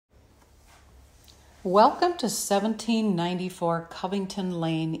Welcome to 1794 Covington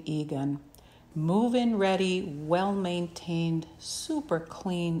Lane, Eagan. Move-in ready, well-maintained, super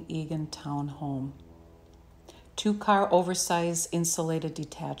clean Eagan townhome. 2-car oversized insulated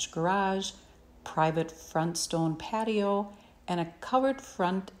detached garage, private front stone patio, and a covered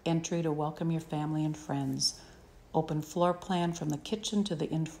front entry to welcome your family and friends. Open floor plan from the kitchen to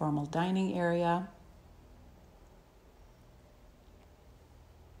the informal dining area.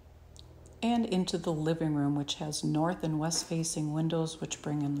 And into the living room, which has north and west facing windows which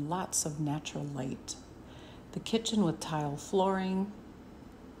bring in lots of natural light. The kitchen with tile flooring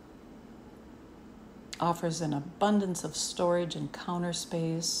offers an abundance of storage and counter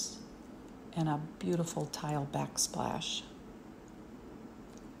space and a beautiful tile backsplash.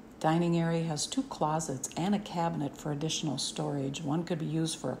 Dining area has 2 closets and a cabinet for additional storage. One could be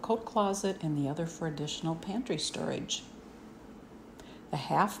used for a coat closet and the other for additional pantry storage. The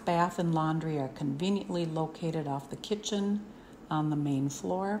half bath and laundry are conveniently located off the kitchen on the main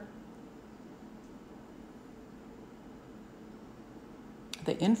floor.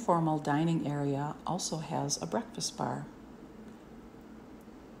 The informal dining area also has a breakfast bar.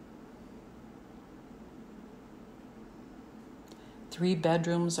 Three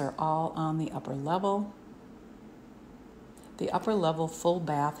bedrooms are all on the upper level. The upper level full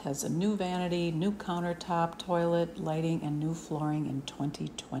bath has a new vanity, new countertop, toilet, lighting, and new flooring in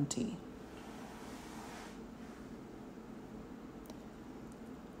 2020.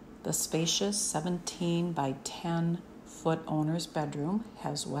 The spacious 17 by 10 foot owner's bedroom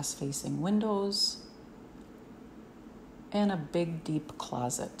has west-facing windows and a big deep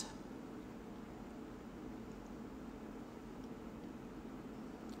closet.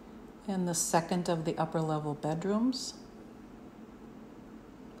 And the second of the upper level bedrooms,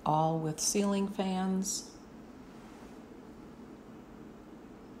 all with ceiling fans.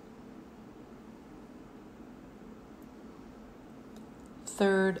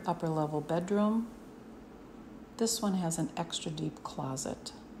 Third upper level bedroom. This one has an extra deep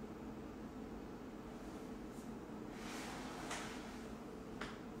closet.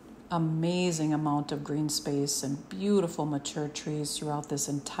 Amazing amount of green space and beautiful mature trees throughout this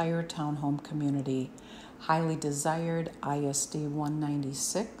entire townhome community. Highly desired ISD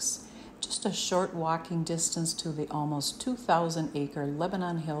 196, just a short walking distance to the almost 2,000-acre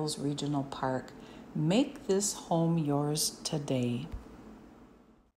Lebanon Hills Regional Park. Make this home yours today.